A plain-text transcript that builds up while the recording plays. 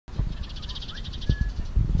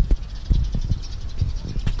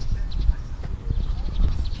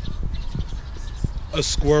a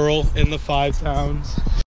squirrel in the 5 towns.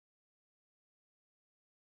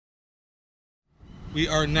 We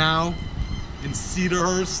are now in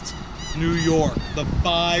Cedarhurst, New York, the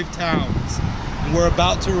 5 towns. And we're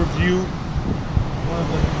about to review one of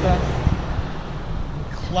the best,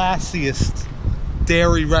 classiest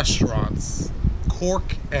dairy restaurants,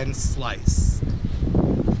 Cork and Slice.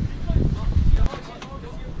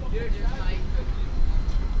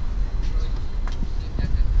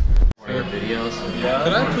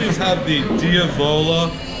 Could I please have the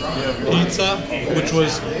Diavola pizza, which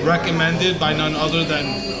was recommended by none other than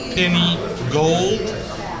Penny Gold?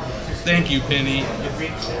 Thank you, Penny.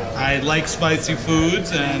 I like spicy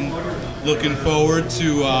foods and looking forward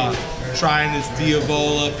to trying this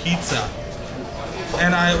Diavola pizza.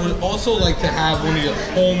 And I would also like to have one of your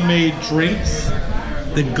homemade drinks,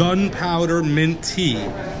 the gunpowder mint tea.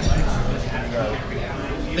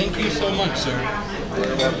 Thank you so much, sir.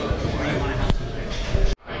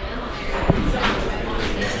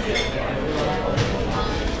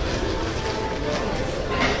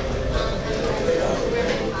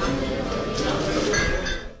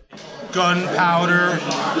 Gunpowder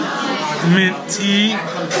mint tea.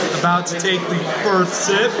 About to take the first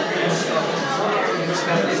sip.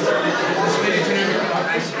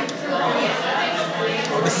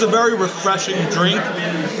 This is a very refreshing drink,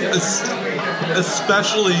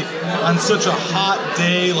 especially on such a hot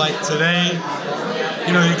day like today.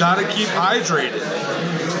 You know, you gotta keep hydrated.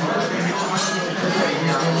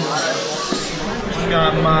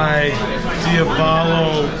 Got my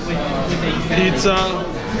Diavolo pizza,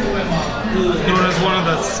 known as one of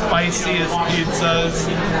the spiciest pizzas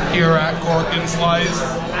here at Cork and Slice.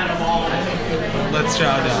 Let's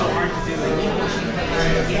shout out.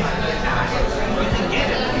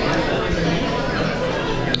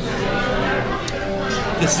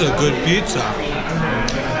 This is a good pizza.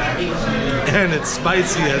 And it's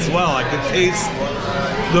spicy as well. I can taste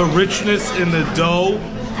the richness in the dough.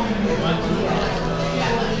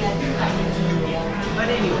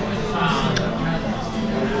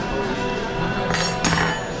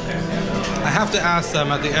 I have to ask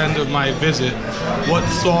them at the end of my visit what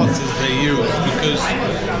sauces they use, because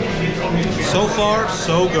so far,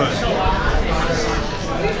 so good.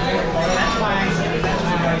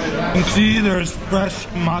 You can see there's fresh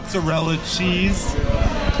mozzarella cheese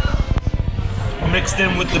mixed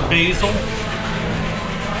in with the basil.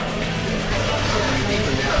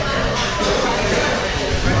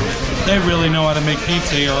 They really know how to make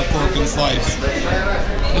pizza here at Cork and Slice.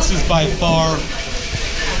 This is by far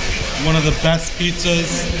one of the best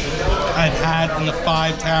pizzas I've had in the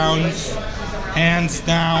 5 towns, hands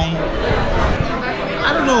down.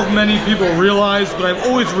 I don't know if many people realize, but I've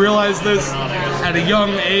always realized this at a young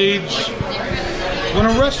age. When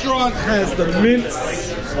a restaurant has the mince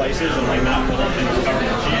slices and like not little things covered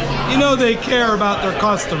in cheese, you know they care about their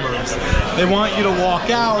customers. They want you to walk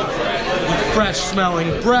out with fresh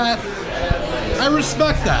smelling breath. I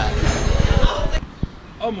respect that.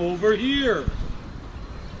 I'm over here.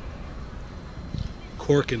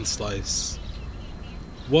 Cork and Slice.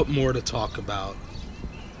 What more to talk about?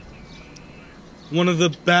 One of the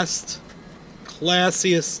best,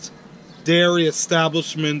 classiest dairy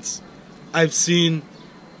establishments I've seen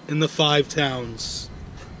in the 5 towns.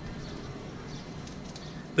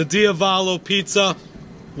 The Diavolo pizza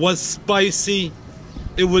was spicy,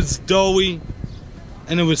 it was doughy,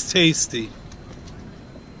 and it was tasty.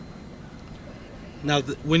 Now,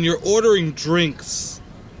 when you're ordering drinks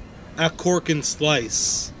at Cork and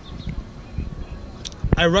Slice,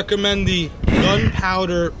 I recommend the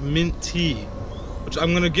gunpowder mint tea, which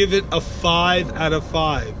I'm going to give it a 5 out of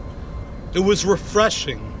 5. It was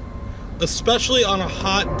refreshing, especially on a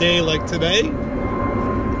hot day like today.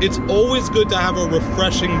 It's always good to have a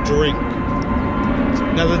refreshing drink.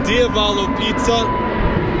 Now the Diavolo pizza,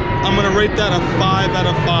 I'm going to rate that a 5 out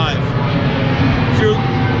of 5.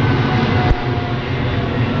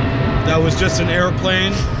 That was just an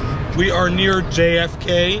airplane. We are near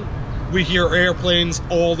JFK. We hear airplanes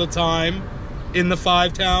all the time in the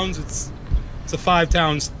 5 towns. It's a 5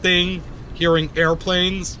 towns thing, hearing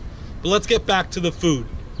airplanes. But let's get back to the food.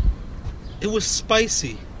 It was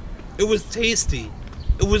spicy. It was tasty.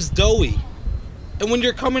 It was doughy. And when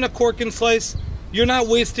you're coming to Cork and Slice, you're not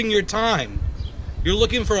wasting your time. You're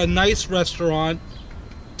looking for a nice restaurant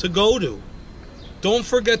to go to. Don't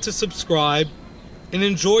forget to subscribe and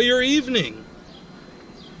enjoy your evening.